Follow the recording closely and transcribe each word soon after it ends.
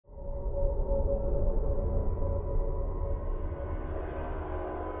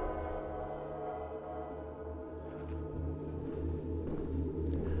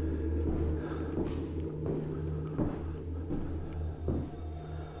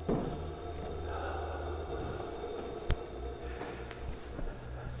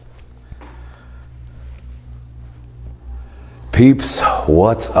Peeps,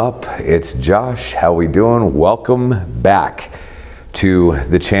 what's up? It's Josh. How we doing? Welcome back to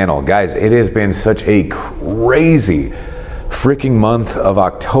the channel. Guys, it has been such a crazy freaking month of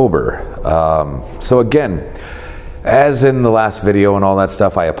October. So again, as in the last video and all that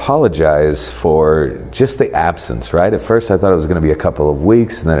stuff, I apologize for just the absence, right? At first I thought it was going to be a couple of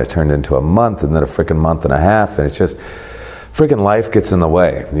weeks, and then it turned into a month, and then a freaking month and a half, and it's just freaking life gets in the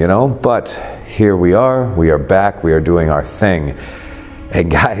way, you know? But here we are back, we are doing our thing. And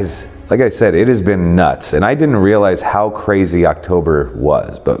guys, like I said, it has been nuts, and I didn't realize how crazy October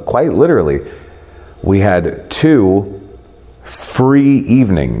was, but quite literally, we had 2 free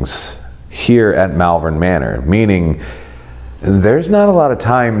evenings here at Malvern Manor, meaning there's not a lot of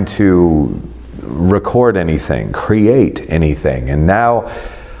time to record anything, create anything. And now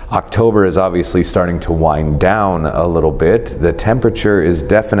October is obviously starting to wind down a little bit. The temperature is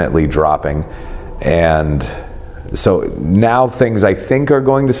definitely dropping, and so now things I think are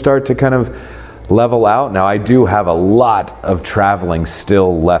going to start to kind of level out. Now I do have a lot of traveling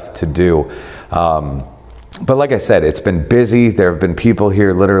still left to do. But like I said, it's been busy. There have been people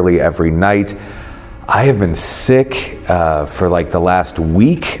here literally every night. I have been sick for like the last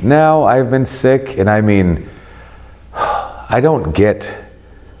week now. I have been sick, and I mean, I don't get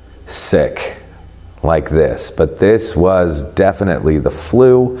sick like this, but this was definitely the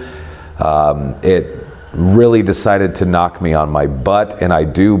flu. It really decided to knock me on my butt, and I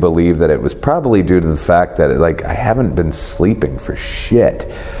do believe that it was probably due to the fact that I haven't been sleeping for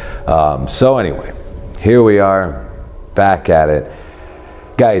shit. So anyway, here we are, back at it.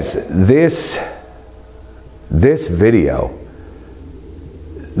 Guys, this video,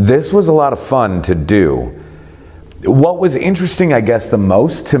 this was a lot of fun to do. What was interesting, I guess, the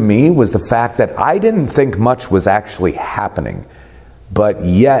most to me was the fact that I didn't think much was actually happening, but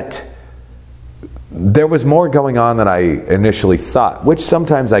yet there was more going on than I initially thought, which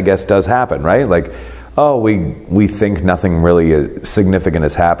sometimes I guess does happen, right? Like, oh, we think nothing really significant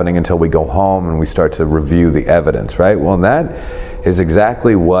is happening until we go home and we start to review the evidence, right? Well, that is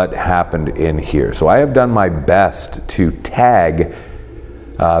exactly what happened in here. So I have done my best to tag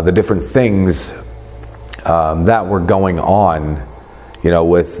the different things that were going on, you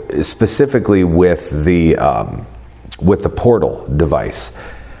know, specifically with the portal device.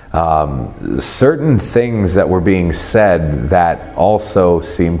 Certain things that were being said that also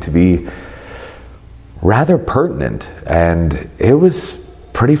seemed to be rather pertinent, and it was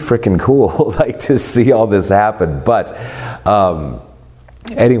pretty freaking cool like to see all this happen. But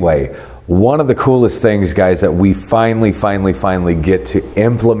anyway, one of the coolest things, guys, that we finally get to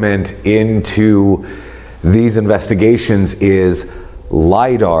implement into these investigations is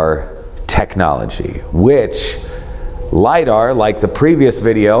Lidar technology, which Lidar, like the previous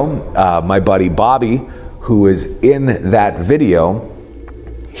video, my buddy Bobby, who is in that video,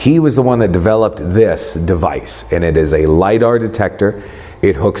 he was the one that developed this device, and it is a Lidar detector.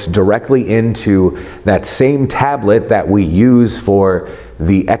 It hooks directly into that same tablet that we use for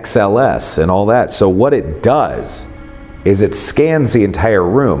the XLS and all that. So what it does is it scans the entire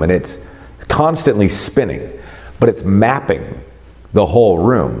room, and it's constantly spinning, but it's mapping the whole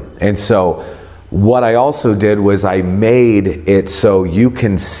room. And so what I also did was I made it so you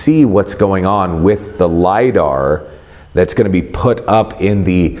can see what's going on with the Lidar that's going to be put up in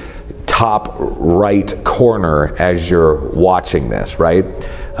the top right corner as you're watching this, right?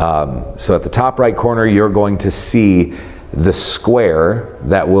 So at the top right corner, you're going to see the square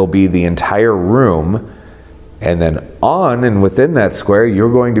that will be the entire room. And then on and within that square,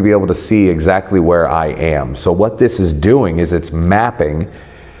 you're going to be able to see exactly where I am. So what this is doing is it's mapping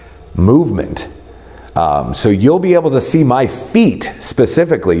movement. So you'll be able to see my feet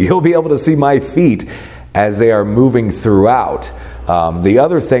specifically. You'll be able to see my feet as they are moving throughout. The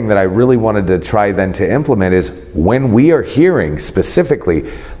other thing that I really wanted to try then to implement is when we are hearing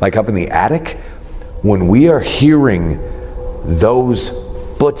specifically, like up in the attic, when we are hearing those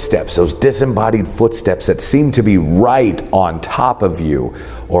footsteps, those disembodied footsteps that seem to be right on top of you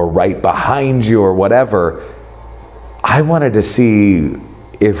or right behind you or whatever, I wanted to see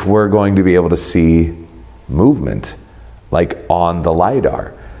if we're going to be able to see movement like on the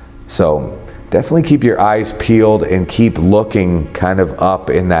Lidar. So definitely keep your eyes peeled and keep looking kind of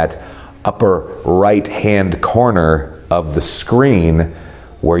up in that upper right hand corner of the screen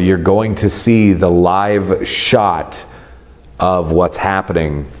where you're going to see the live shot of what's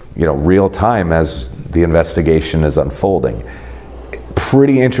happening, you know, real time as the investigation is unfolding.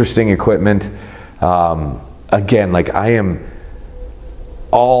 Pretty interesting equipment. Again, like I am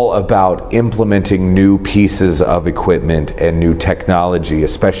all about implementing new pieces of equipment and new technology,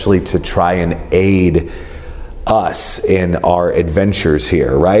 especially to try and aid us in our adventures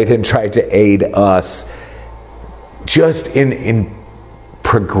here, right? And tried to aid us just in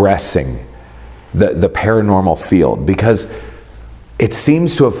progressing the paranormal field, because it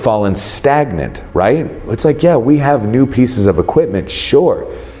seems to have fallen stagnant, right? It's like, yeah, we have new pieces of equipment, sure,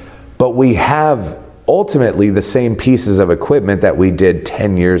 but we have ultimately the same pieces of equipment that we did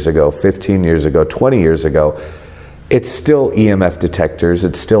 10 years ago, 15 years ago, 20 years ago. It's still EMF detectors,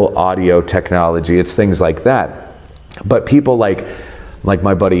 it's still audio technology, it's things like that. But people like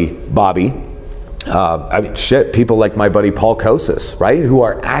my buddy Bobby, people like my buddy Paul Kosis, right? Who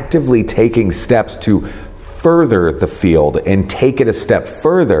are actively taking steps to further the field and take it a step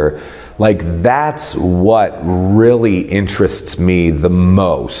further. Like, that's what really interests me the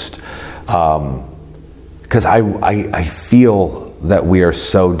most. Because I feel that we are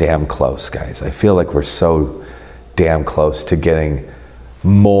so damn close, guys. I feel like we're so damn close to getting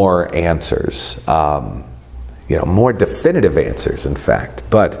more answers, you know, more definitive answers, in fact.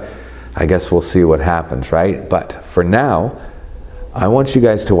 But I guess we'll see what happens, right? But for now, I want you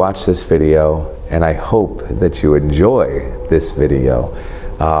guys to watch this video, and I hope that you enjoy this video.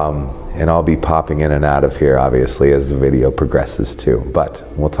 And I'll be popping in and out of here, obviously, as the video progresses too. But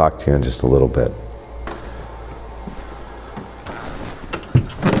we'll talk to you in just a little bit.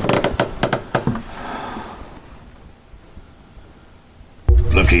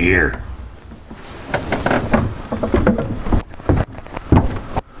 Looky here.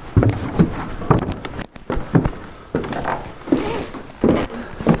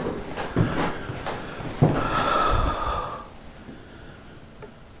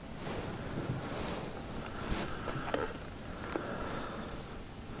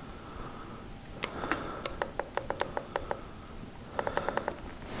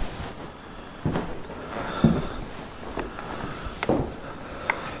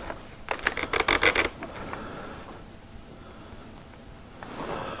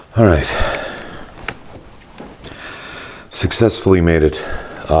 All right, successfully made it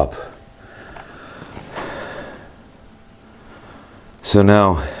up. So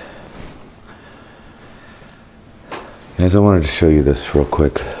now, guys, I wanted to show you this real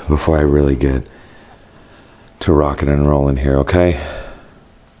quick before I really get to rocking and rolling here, okay?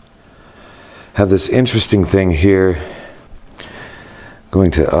 Have this interesting thing here. Going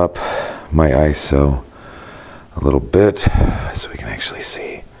to up my ISO a little bit so we can actually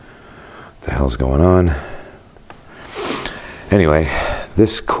see what the hell's going on. Anyway,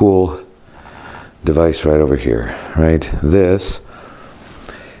 this cool device right over here, right? This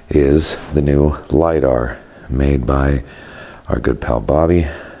is the new Lidar made by our good pal Bobby.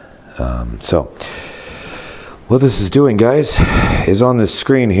 So what this is doing, guys, is on this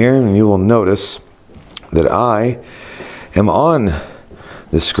screen here, and you will notice that I am on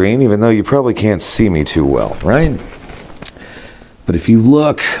the screen, even though you probably can't see me too well, right? But if you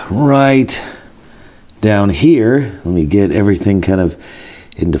look right down here, let me get everything kind of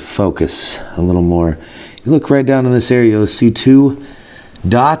into focus a little more. You look right down in this area, you'll see two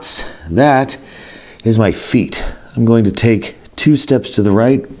dots. That is my feet. I'm going to take 2 steps to the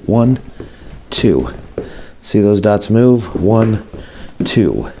right. 1, 2. See those dots move? 1,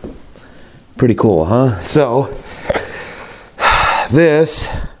 2. Pretty cool, huh? So this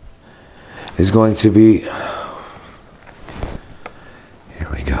is going to be, here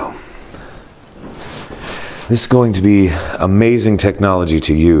we go. This is going to be amazing technology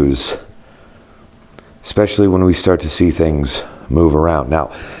to use, especially when we start to see things move around.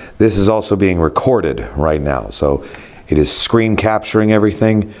 Now, this is also being recorded right now, so it is screen capturing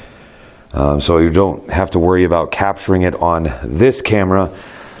everything. So you don't have to worry about capturing it on this camera.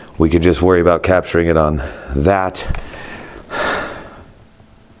 We can just worry about capturing it on that.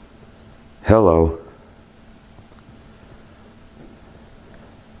 Hello.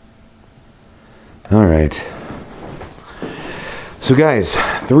 All right. So guys,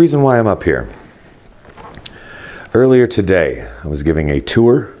 the reason why I'm up here. Earlier today, I was giving a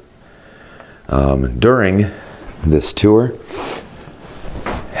tour. During this tour,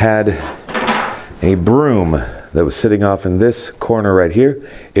 had a broom that was sitting off in this corner right here.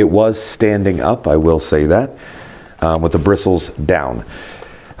 It was standing up, I will say that, with the bristles down.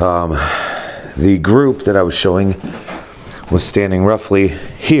 The group that I was showing was standing roughly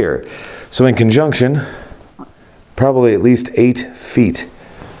here. So in conjunction, probably at least 8 feet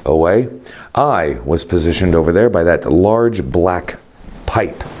away, I was positioned over there by that large black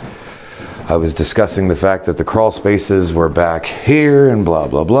pipe. I was discussing the fact that the crawl spaces were back here and blah,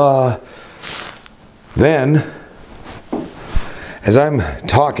 blah, blah. Then, as I'm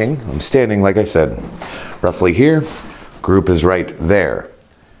talking, I'm standing, like I said, roughly here. Group is right there.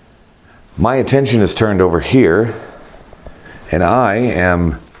 my attention is turned over here, and I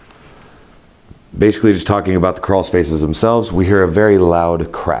am basically just talking about the crawl spaces themselves. We hear a very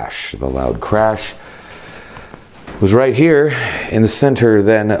loud crash. The loud crash was right here in the center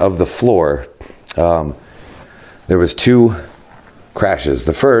then of the floor. There was two crashes.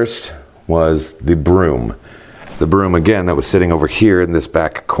 The first was the broom. The broom, again, that was sitting over here in this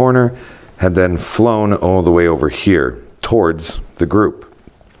back corner, had then flown all the way over here towards the group.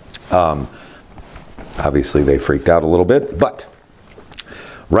 Obviously, they freaked out a little bit, but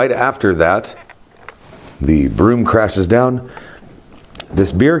right after that, the broom crashes down.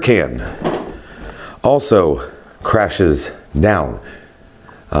 This beer can also crashes down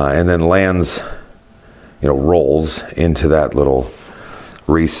and then lands, rolls into that little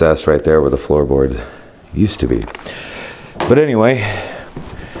recess right there where the floorboard used to be. But anyway,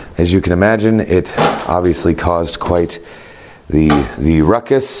 as you can imagine, it obviously caused quite the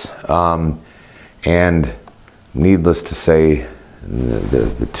ruckus, and needless to say,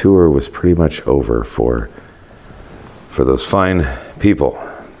 the tour was pretty much over for those fine people,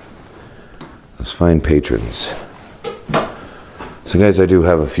 those fine patrons. So guys, I do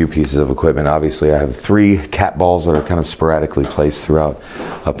have a few pieces of equipment. Obviously, I have 3 cat balls that are kind of sporadically placed throughout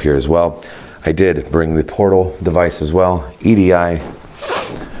up here as well. I did bring the portal device as well, EDI.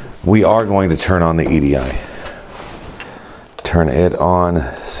 We are going to turn on the EDI. Turn it on,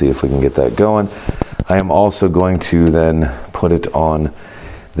 see if we can get that going. I am also going to then put it on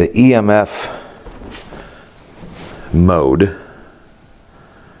the EMF mode.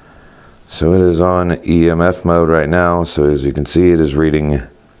 So it is on EMF mode right now. So as you can see, it is reading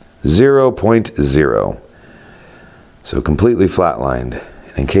 0.0. So completely flatlined.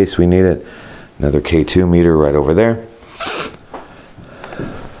 And in case we need it, another K2 meter right over there.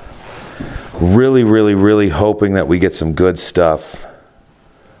 Really, really, really hoping that we get some good stuff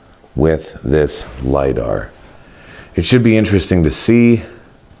with this Lidar. It should be interesting to see.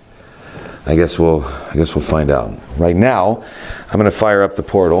 I guess we'll find out. Right now, I'm going to fire up the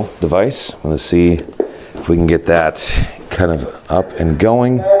portal device. I'm going to see if we can get that kind of up and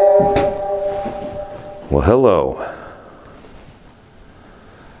going. Well, hello.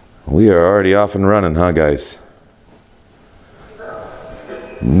 We are already off and running, huh, guys?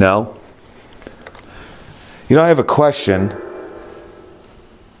 No. I have a question.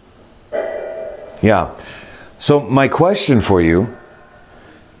 Yeah. So my question for you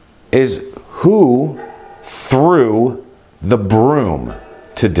is, who threw the broom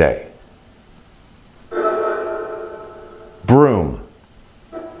today? Broom.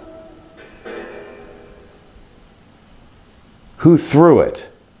 Who threw it?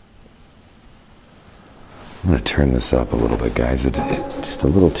 I'm going to turn this up a little bit, guys. It's just a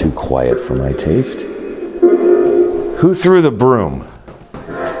little too quiet for my taste. Who threw the broom?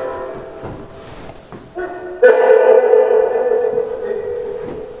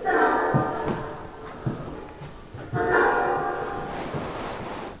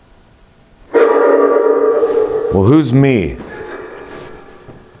 Well, who's me?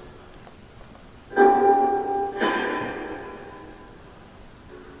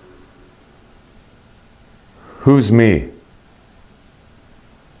 Who's me?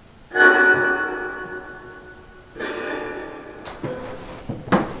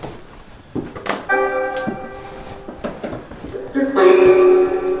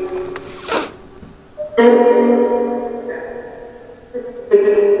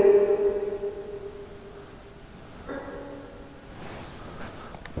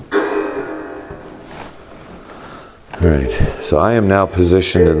 All right, so I am now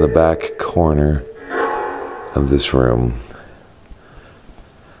positioned in the back corner of this room.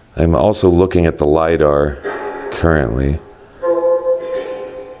 I'm also looking at the Lidar currently.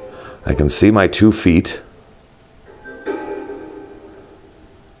 I can see my 2 feet.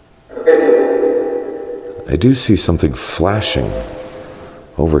 I do see something flashing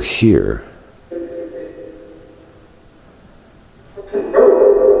over here.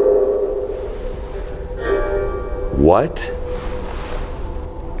 What?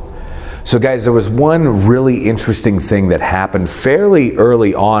 So guys, there was one really interesting thing that happened fairly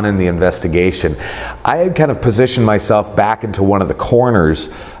early on in the investigation. I had kind of positioned myself back into one of the corners,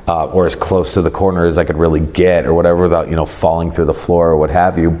 or as close to the corner as I could really get or whatever, without falling through the floor or what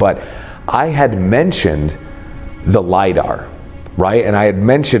have you. But I had mentioned the Lidar, right? And I had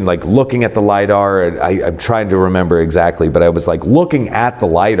mentioned looking at the Lidar, and I'm trying to remember exactly, but I was looking at the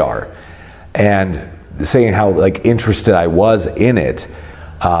Lidar and saying how interested I was in it,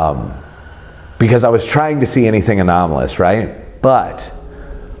 because I was trying to see anything anomalous, right? But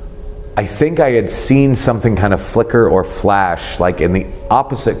I think I had seen something kind of flicker or flash, like in the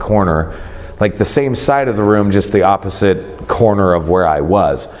opposite corner, like the same side of the room, just the opposite corner of where I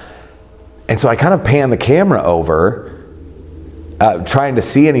was. And so I kind of panned the camera over, trying to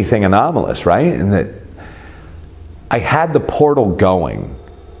see anything anomalous, right? And that I had the portal going,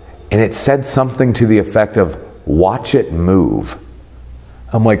 and it said something to the effect of, "Watch it move."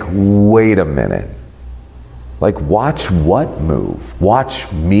 I'm like, wait a minute. Like, watch what move?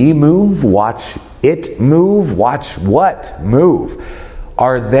 Watch me move? Watch it move? Watch what move?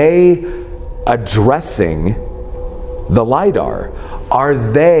 Are they addressing the Lidar? Are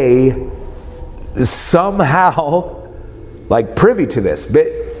they somehow like privy to this?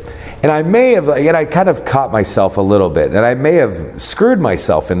 And I may have, and I kind of caught myself a little bit, and I may have screwed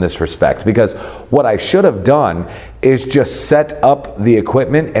myself in this respect, because what I should have done is just set up the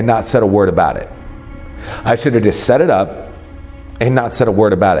equipment and not said a word about it. I should have just set it up and not said a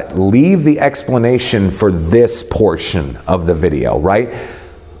word about it. Leave the explanation for this portion of the video, right?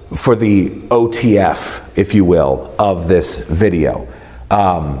 For the OTF, if you will, of this video.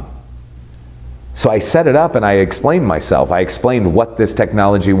 So I set it up and I explained myself. I explained what this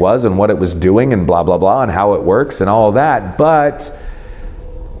technology was and what it was doing and blah, blah, blah, and how it works and all of that. But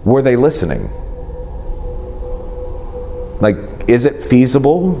were they listening? Like, is it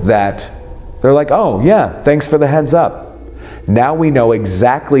feasible that they're like, "Oh yeah, thanks for the heads up. Now we know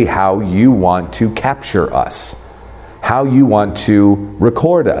exactly how you want to capture us, how you want to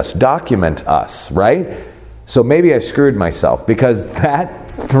record us, document us," right? So maybe I screwed myself, because that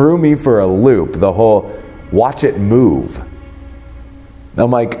threw me for a loop, the whole "watch it move."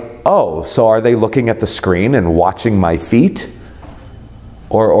 I'm like, oh, so are they looking at the screen and watching my feet?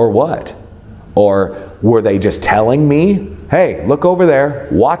 Or what? Or were they just telling me, "Hey, look over there,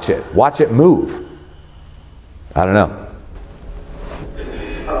 watch it move"? I don't know.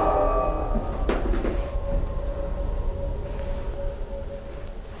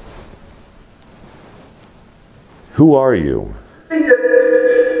 Who are you?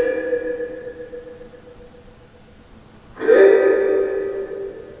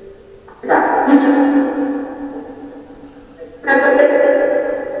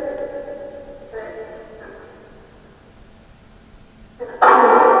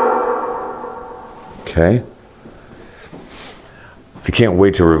 Okay. I can't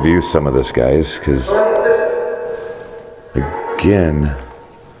wait to review some of this, guys, because, again,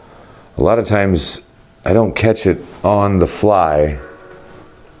 a lot of times I don't catch it on the fly.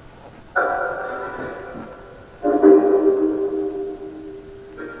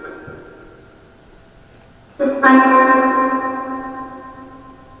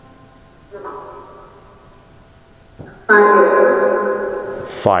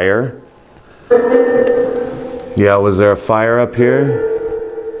 Fire? Yeah, was there a fire up here?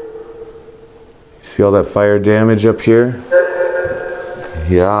 See all that fire damage up here?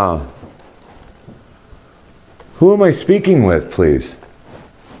 Yeah. Who am I speaking with, please?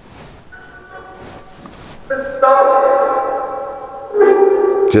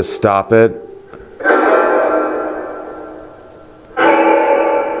 Just stop it.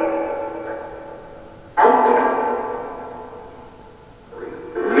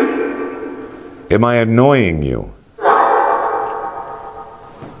 Am I annoying you?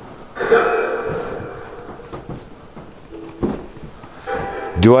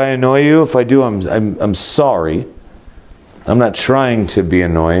 Do I annoy you? If I do, I'm sorry. I'm not trying to be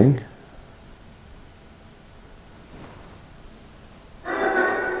annoying.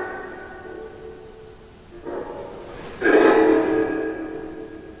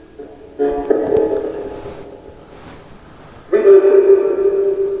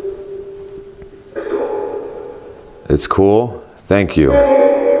 It's cool. Thank you.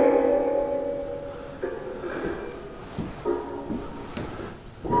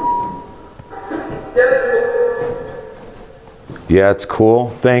 Yeah, it's cool.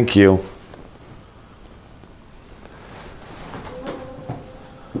 Thank you.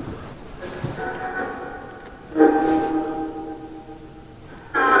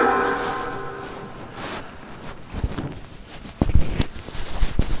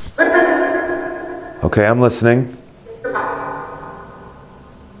 Okay, I'm listening.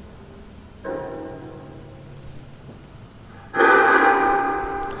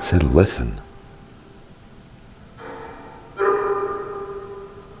 I said listen.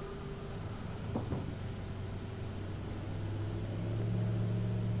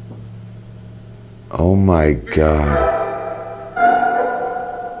 Oh my God.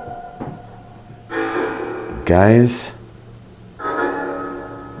 Guys,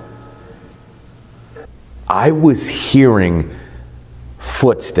 I was hearing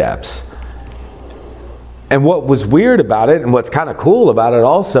footsteps. And what was weird about it, and what's kind of cool about it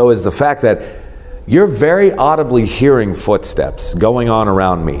also, is the fact that you're very audibly hearing footsteps going on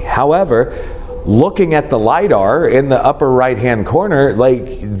around me. However, looking at the LiDAR in the upper right-hand corner,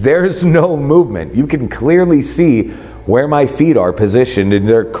 like, there's no movement. You can clearly see where my feet are positioned, and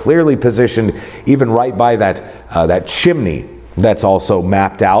they're clearly positioned even right by that chimney that's also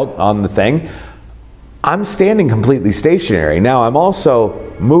mapped out on the thing. I'm standing completely stationary. Now, I'm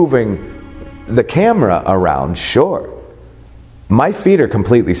also moving the camera around, sure. My feet are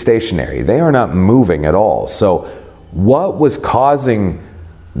completely stationary. They are not moving at all. So what was causing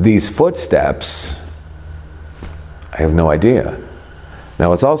these footsteps? I have no idea. Now,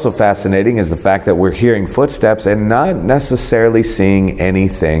 what's also fascinating is the fact that we're hearing footsteps and not necessarily seeing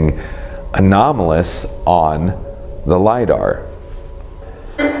anything anomalous on the LiDAR.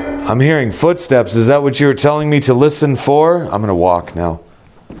 I'm hearing footsteps. Is that what you were telling me to listen for? I'm going to walk now.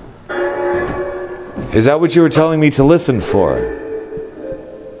 Is that what you were telling me to listen for?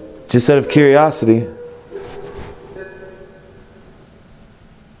 Just out of curiosity.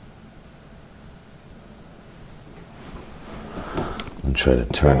 I'm trying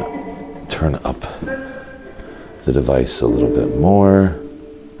to turn up the device a little bit more.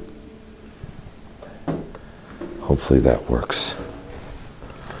 Hopefully that works.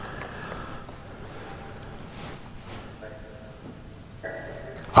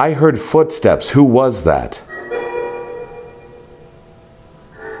 I heard footsteps. Who was that?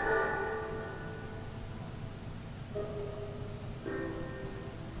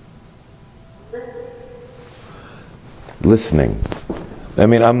 Listening. I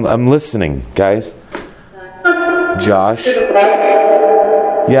mean, I'm listening, guys. Josh.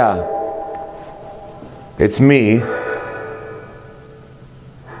 Yeah. It's me.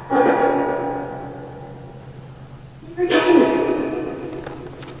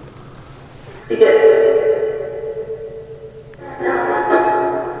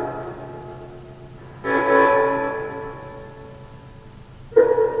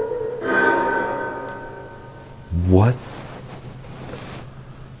 What?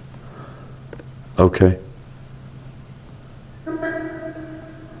 Okay.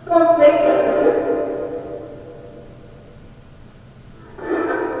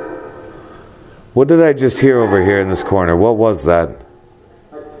 What did I just hear over here in this corner? What was that?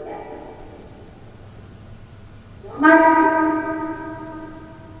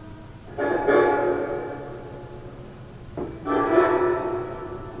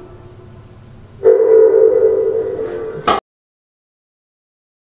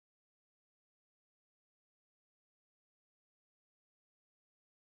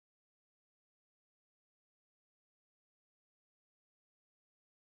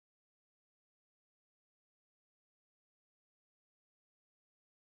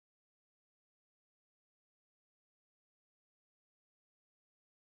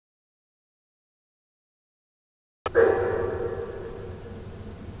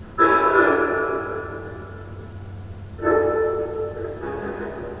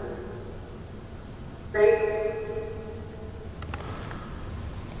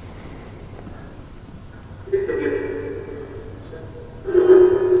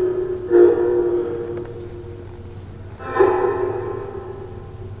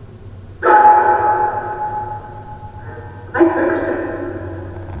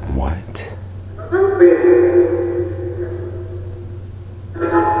 What?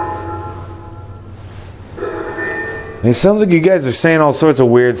 It sounds like you guys are saying all sorts of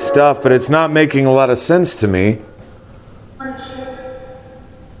weird stuff, but it's not making a lot of sense to me.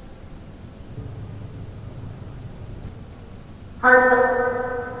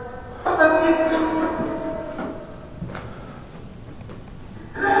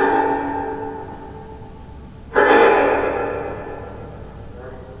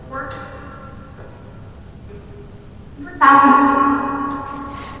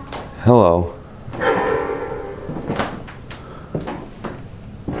 Hello.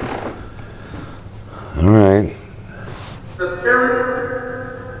 All right.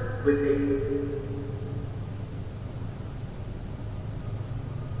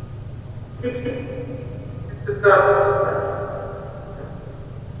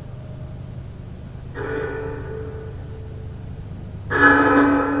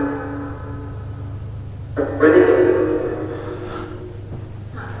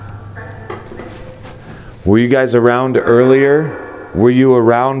 Were you guys around earlier? Were you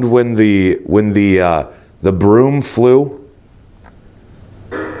around when the broom flew?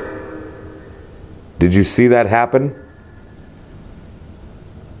 Did you see that happen?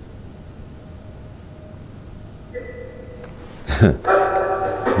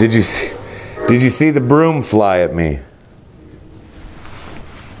 Did Did you see the broom fly at me?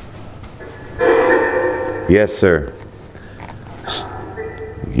 Yes, sir.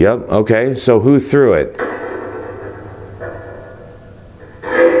 Yep, okay. So who threw it?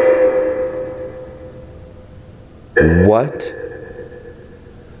 What?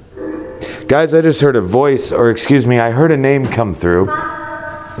 Guys, I just heard a voice, or excuse me, I heard a name come through.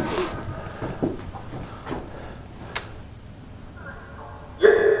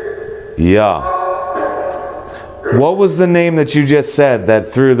 Yeah. What was the name that you just said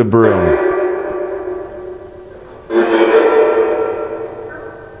that threw the broom?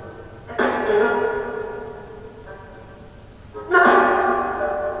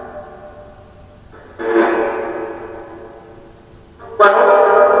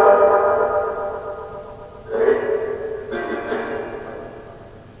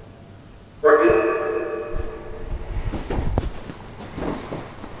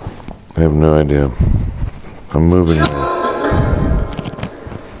 I have no idea. I'm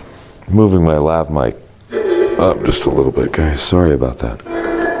moving my lav mic up just a little bit, guys. Sorry about that.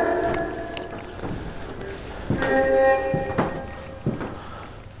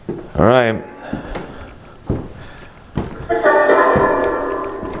 All right.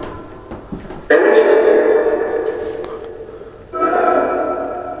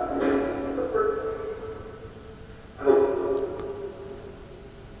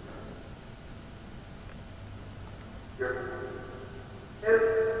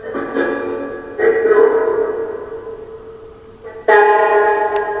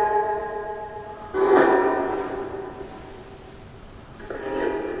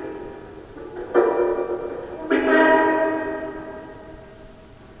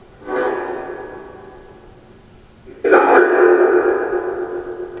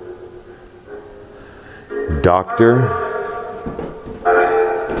 Doctor.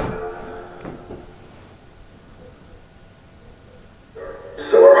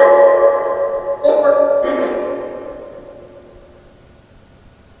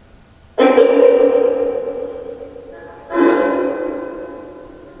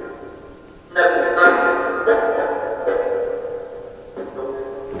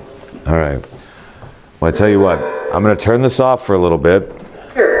 All right. Well, I tell you what, I'm going to turn this off for a little bit.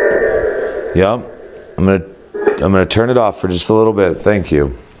 Yep. I'm going to turn it off for just a little bit. Thank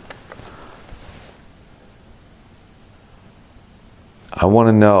you. I want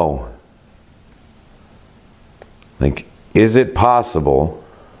to know, like, is it possible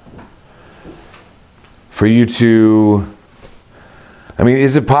for you to,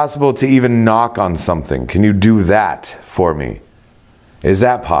 is it possible to even knock on something? Can you do that for me? Is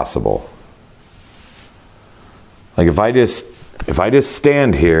that possible? Like, if I just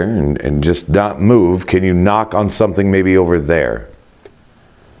stand here and just not move, can you knock on something maybe over there?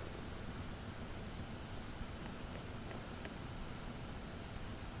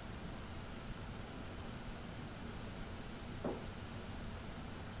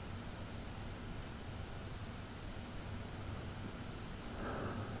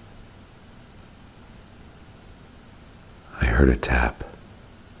 I heard a tap.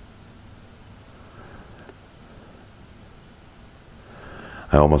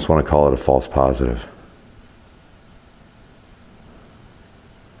 I almost want to call it a false positive.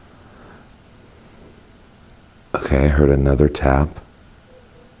 Okay, I heard another tap.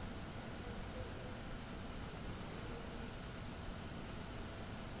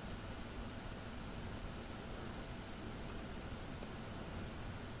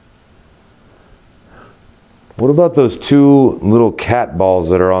 What about those two little cat balls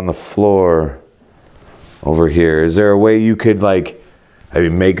that are on the floor over here? Is there a way you could, like,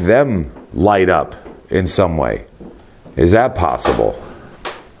 make them light up in some way? Is that possible?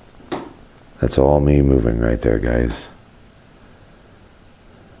 That's all me moving right there, guys.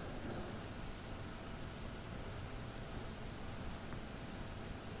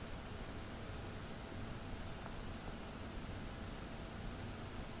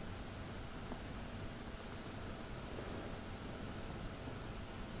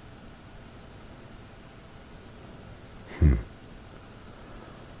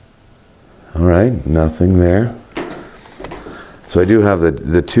 All right, nothing there. So I do have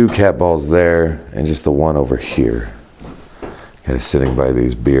the two cat balls there and just the one over here. Kind of sitting by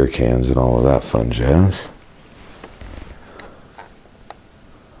these beer cans and all of that fun jazz.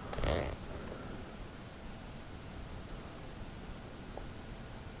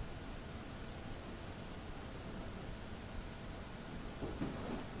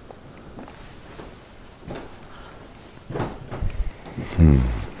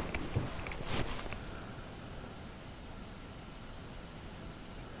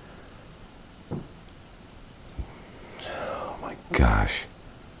 gosh.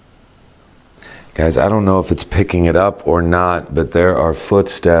 Guys, I don't know if it's picking it up or not, but there are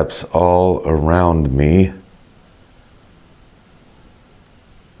footsteps all around me.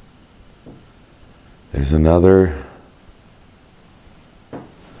 There's another.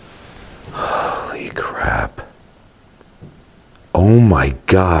 Holy crap. Oh my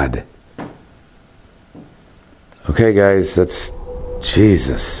God. Okay, guys, that's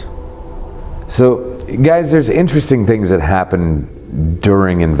Jesus. So, guys, there's interesting things that happen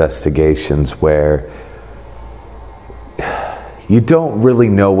during investigations where you don't really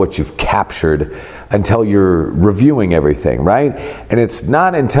know what you've captured until you're reviewing everything, right? And it's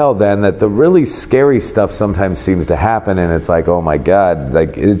not until then that the really scary stuff sometimes seems to happen, and it's like, oh my God,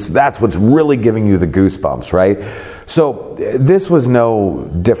 like that's what's really giving you the goosebumps, right? So this was no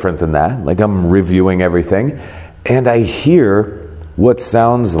different than that. Like, I'm reviewing everything, and I hear what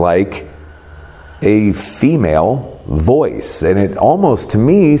sounds like a female voice, and it almost to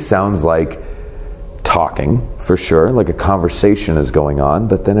me sounds like talking, for sure, like a conversation is going on,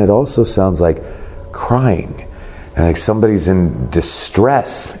 but then it also sounds like crying, and like somebody's in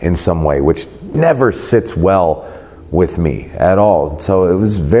distress in some way, which never sits well with me at all. So it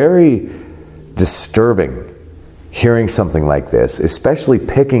was very disturbing hearing something like this, especially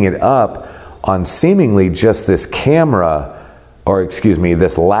picking it up on seemingly just this camera, or excuse me,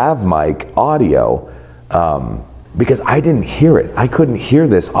 this lav mic audio, because I didn't hear it. I couldn't hear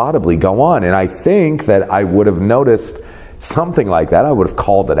this audibly go on. And I think that I would have noticed something like that. I would have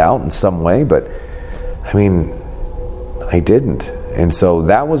called it out in some way, but I mean, I didn't. And so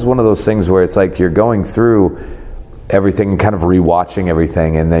that was one of those things where it's like you're going through everything, kind of rewatching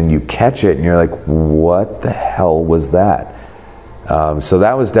everything, and then you catch it and you're like, what the hell was that? So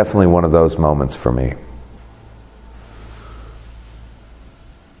that was definitely one of those moments for me.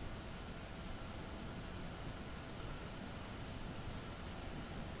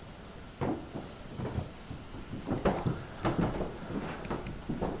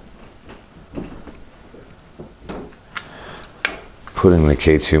 Putting the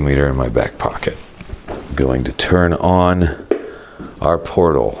K2 meter in my back pocket. Going to turn on our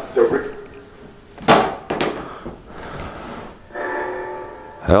portal.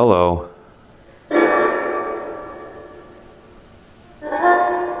 Hello.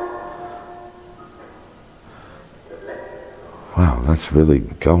 Wow, that's really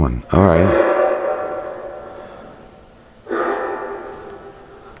going. All right.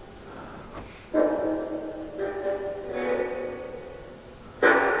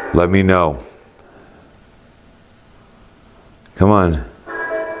 Let me know. Come on.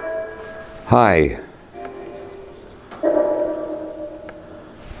 Hi.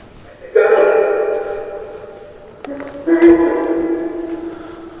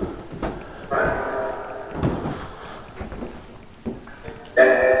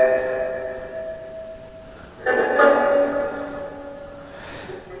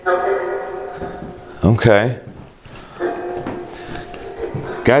 Okay.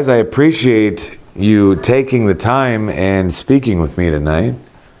 Guys, I appreciate you taking the time and speaking with me tonight.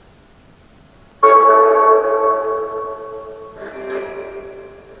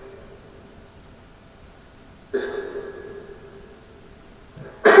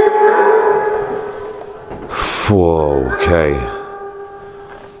 Whoa, okay.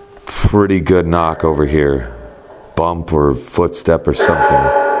 Pretty good knock over here. Bump or footstep or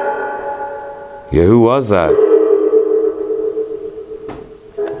something. Yeah, who was that?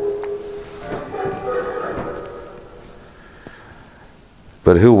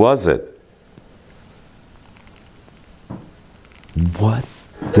 But who was it? What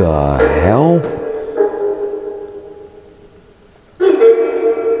the hell?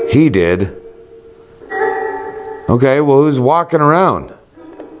 He did. Okay, well, who's walking around?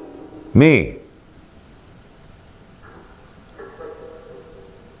 Me.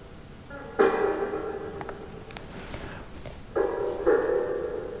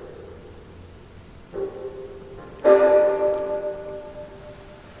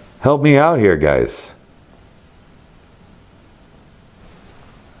 Help me out here, guys.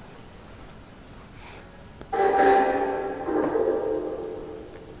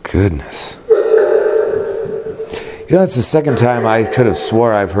 Goodness. You know, that's the second time I could have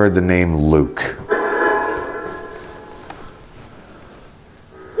swore I've heard the name Luke.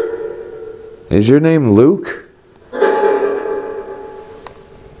 Is your name Luke?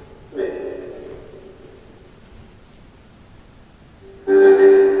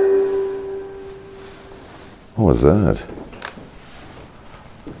 What was that?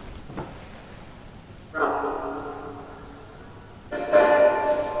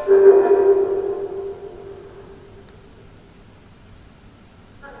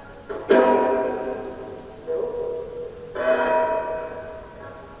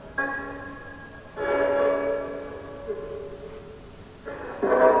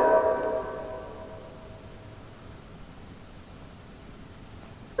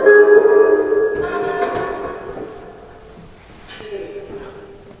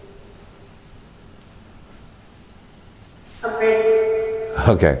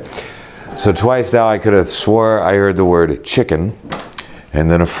 Okay. So twice now I could have swore I heard the word chicken and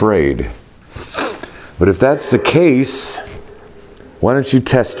then afraid. But if that's the case, why don't you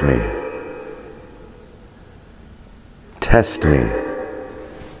test me? Test me.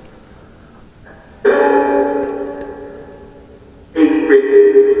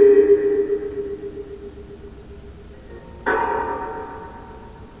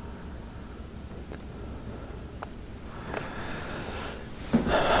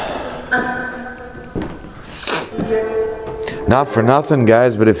 Not for nothing,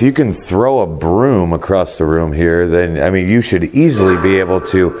 guys, but if you can throw a broom across the room here, then, I mean, you should easily be able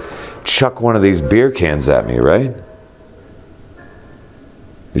to chuck one of these beer cans at me, right?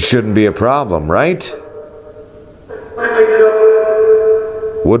 It shouldn't be a problem, right?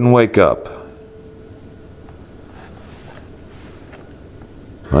 Wouldn't wake up.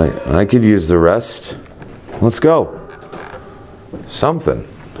 I could use the rest. Let's go. Something.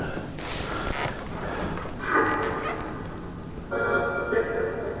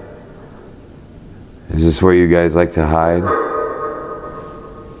 Is this where you guys like to hide?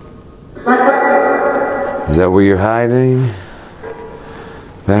 Is that where you're hiding?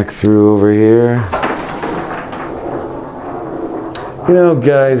 Back through over here? You know,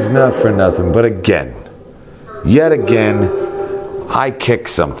 guys, not for nothing, but again, yet again, I kicked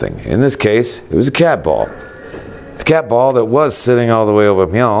something. In this case, it was a cat ball. The cat ball that was sitting all the way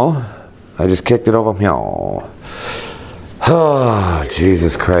over here, I just kicked it over here. Oh,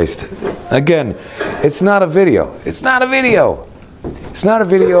 Jesus Christ. Again, it's not a video. It's not a video. It's not a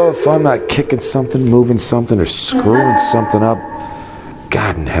video if I'm not kicking something, moving something, or screwing something up.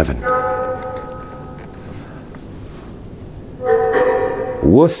 God in heaven.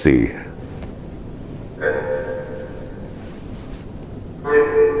 Wussy.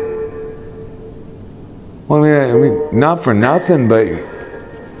 Well, I mean, not for nothing, but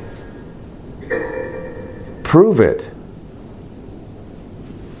prove it.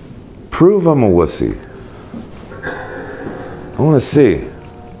 Prove I'm a wussy. I want to see.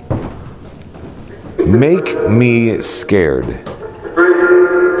 Make me scared.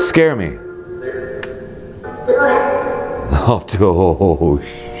 Scare me. Oh,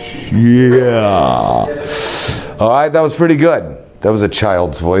 yeah. All right, that was pretty good. That was a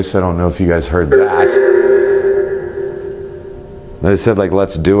child's voice. I don't know if you guys heard that. They said, like,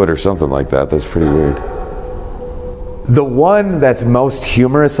 let's do it or something like that. That's pretty weird. The one that's most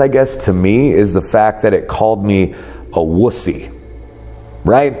humorous, I guess, to me is the fact that it called me a wussy.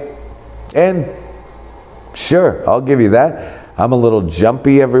 Right? And sure, I'll give you that. I'm a little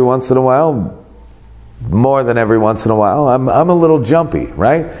jumpy every once in a while. More than every once in a while. I'm a little jumpy,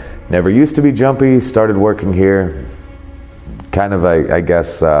 right? Never used to be jumpy. Started working here. Kind of, I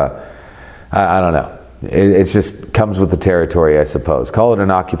guess, I don't know. It just comes with the territory, I suppose. Call it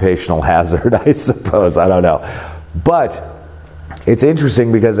an occupational hazard, I suppose. I don't know. But it's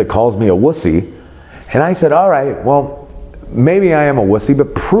interesting because it calls me a wussy. And I said, all right, well, maybe I am a wussy,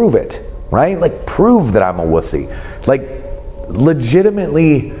 but prove it, right? Like, prove that I'm a wussy. Like,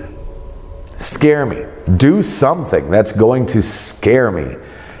 legitimately scare me. Do something that's going to scare me.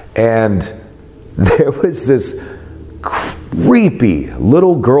 And there was this creepy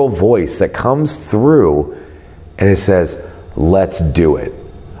little girl voice that comes through and it says, let's do it.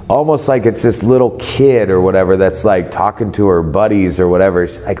 Almost like it's this little kid or whatever that's like talking to her buddies or whatever.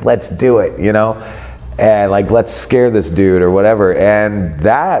 She's like, let's do it, you know? And like, let's scare this dude or whatever. And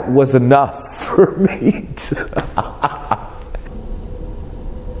that was enough for me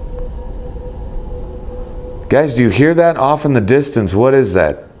Guys, do you hear that off in the distance? What is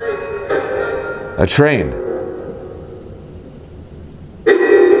that? A train.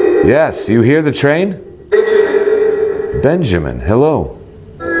 Yes, you hear the train? Benjamin, hello.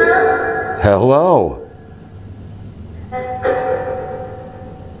 Hello.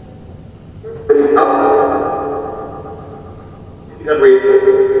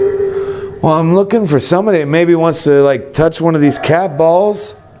 Well, I'm looking for somebody that maybe wants to like touch one of these cat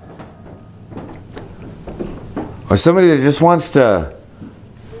balls. Or somebody that just wants to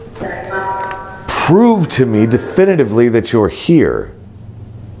prove to me definitively that you're here.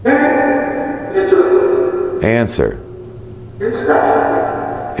 Answer.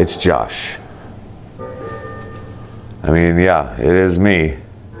 It's Josh. I mean, yeah, it is me.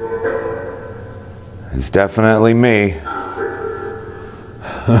 It's definitely me.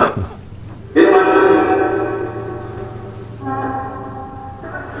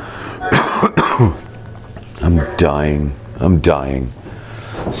 I'm dying. I'm dying.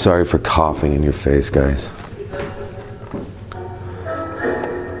 Sorry for coughing in your face, guys.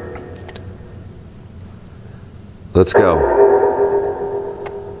 Let's go.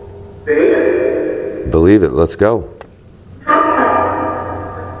 believe it. Let's go.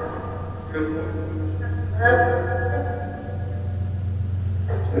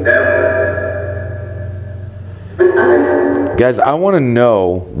 Guys, I want to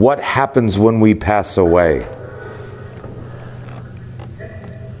know what happens when we pass away.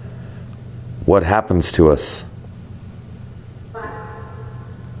 What happens to us?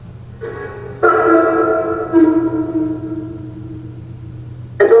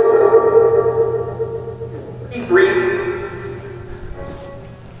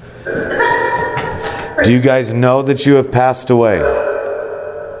 Do you guys know that you have passed away?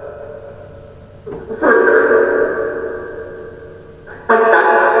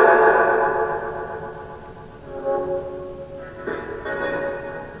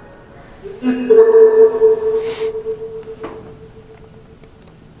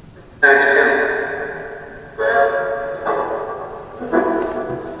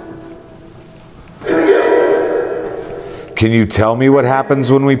 Can you tell me what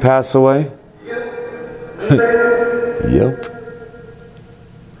happens when we pass away? Yep.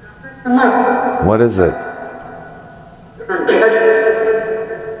 What is it?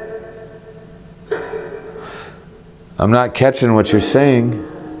 I'm not catching what you're saying.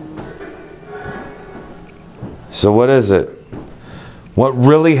 So what is it? What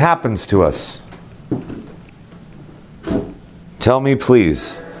really happens to us? Tell me,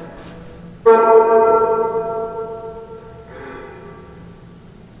 please.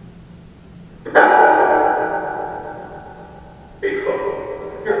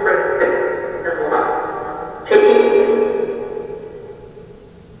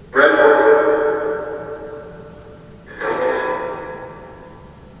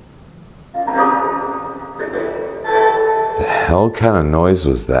 What kind of noise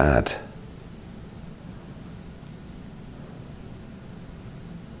was that?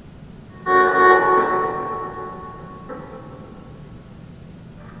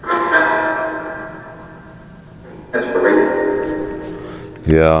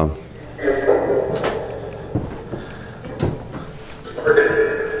 Yeah.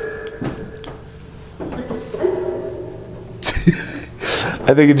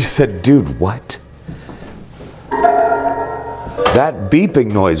 I think it just said, dude, what? That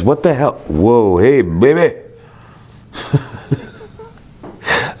beeping noise, what the hell? Whoa, hey, baby.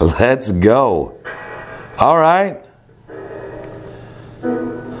 Let's go. All right.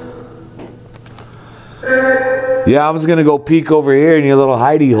 Yeah, I was going to go peek over here in your little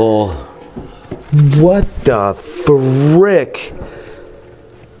hidey hole. What the frick?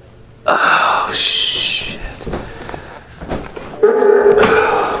 Oh, shit.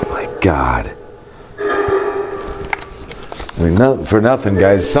 Oh, my God. I mean, not for nothing,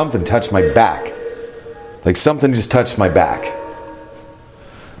 guys, something touched my back. Like something just touched my back.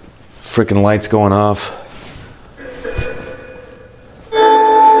 Freaking lights going off.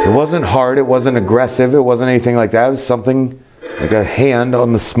 It wasn't hard, it wasn't aggressive, it wasn't anything like that. It was something like a hand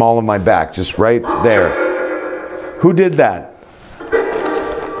on the small of my back, just right there. Who did that?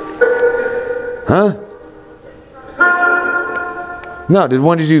 Huh? No, did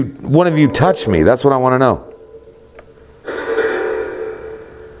one of you touch me? That's what I want to know.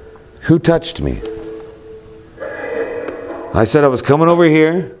 Who touched me? I said I was coming over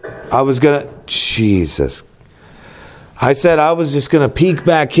here. I was gonna, Jesus. I said I was just gonna peek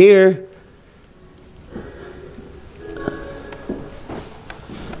back here.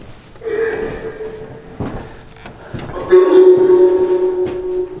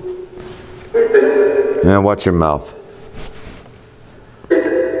 Yeah, watch your mouth.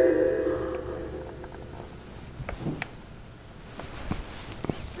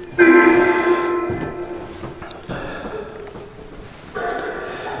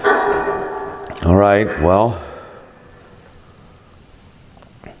 All right, well,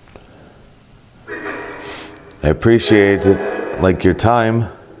 I appreciate it, like your time.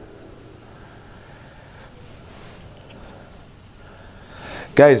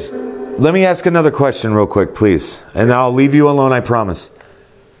 Guys, let me ask another question real quick, please. And I'll leave you alone, I promise.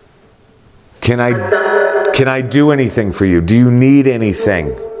 Can I do anything for you? Do you need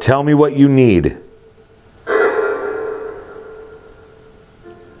anything? Tell me what you need.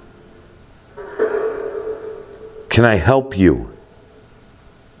 Can I help you?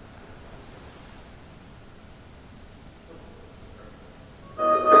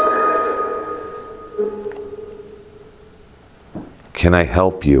 Can I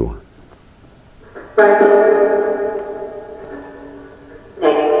help you?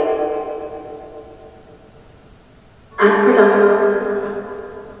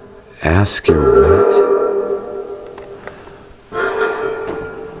 Ask your what?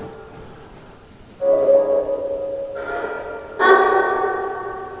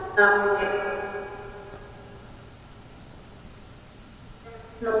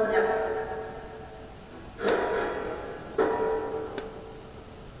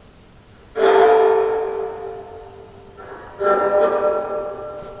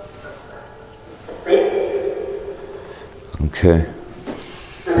 Okay.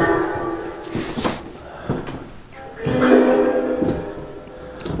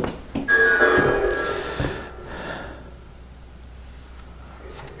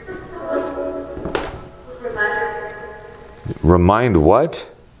 Remind what?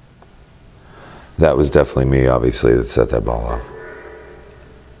 That was definitely me, obviously, that set that ball off.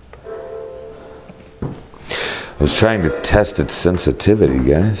 I was trying to test its sensitivity,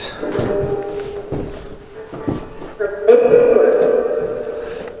 guys.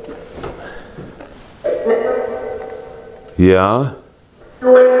 Yeah?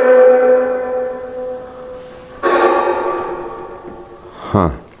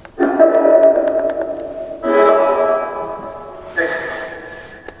 Huh.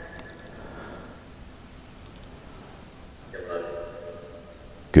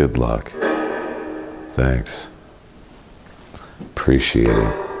 Good luck. Thanks. Appreciate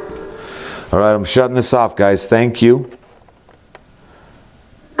it. All right, I'm shutting this off, guys. Thank you.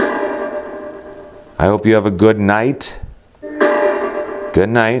 I hope you have a good night. Good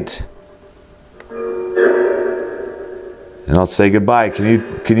night. And I'll say goodbye.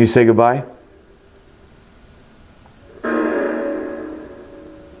 Can you say goodbye?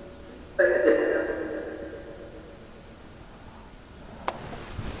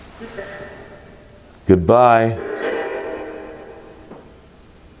 Goodbye.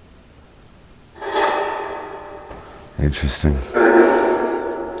 Interesting.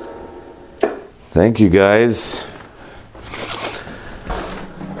 Thank you, guys.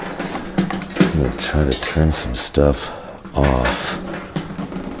 I'm going to try to turn some stuff off.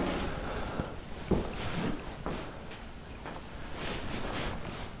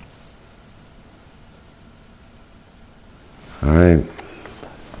 All right.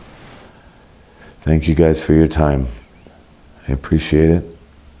 Thank you guys for your time. I appreciate it.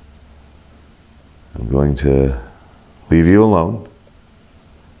 I'm going to leave you alone.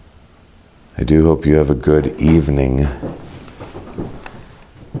 I do hope you have a good evening.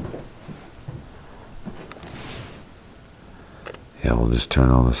 Yeah, we'll just turn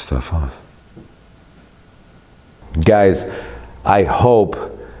all this stuff off. Guys, I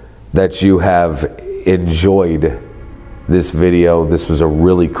hope that you have enjoyed this video. This was a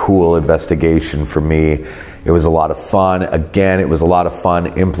really cool investigation for me. It was a lot of fun. Again, it was a lot of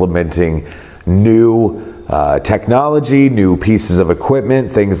fun implementing new technology, new pieces of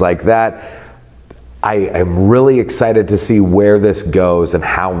equipment, things like that. I am really excited to see where this goes and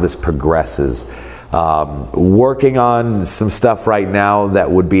how this progresses. Working on some stuff right now that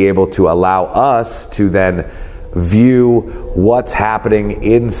would be able to allow us to then view what's happening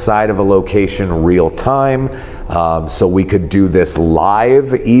inside of a location real time. So we could do this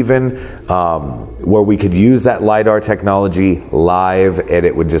live even, where we could use that Lidar technology live and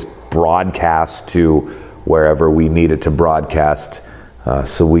it would just broadcast to wherever we needed to broadcast,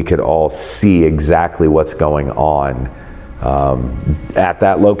 so we could all see exactly what's going on at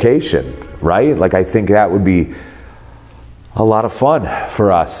that location, right? Like, I think that would be a lot of fun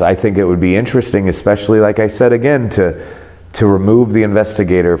for us. I think it would be interesting, especially, like I said again, to remove the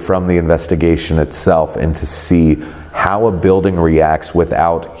investigator from the investigation itself and to see how a building reacts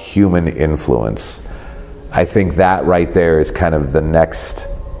without human influence. I think that right there is kind of the next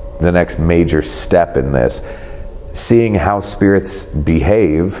major step in this. Seeing how spirits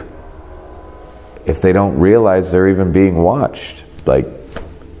behave if they don't realize they're even being watched. Like,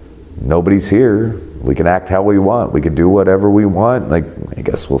 nobody's here. We can act how we want. We can do whatever we want. Like, I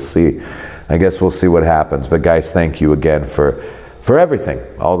guess we'll see. I guess we'll see what happens. But guys, thank you again for everything.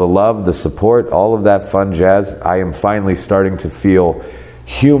 All the love, the support, all of that fun jazz. I am finally starting to feel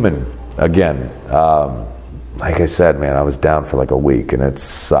human again. Like I said, man, I was down for like a week and it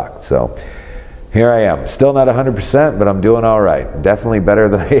sucked. So here I am. Still not 100%, but I'm doing all right. Definitely better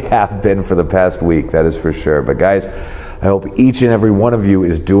than I have been for the past week, that is for sure. But guys, I hope each and every one of you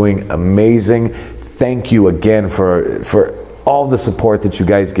is doing amazing. Thank you again for all the support that you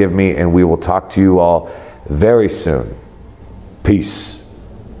guys give me, and we will talk to you all very soon. Peace.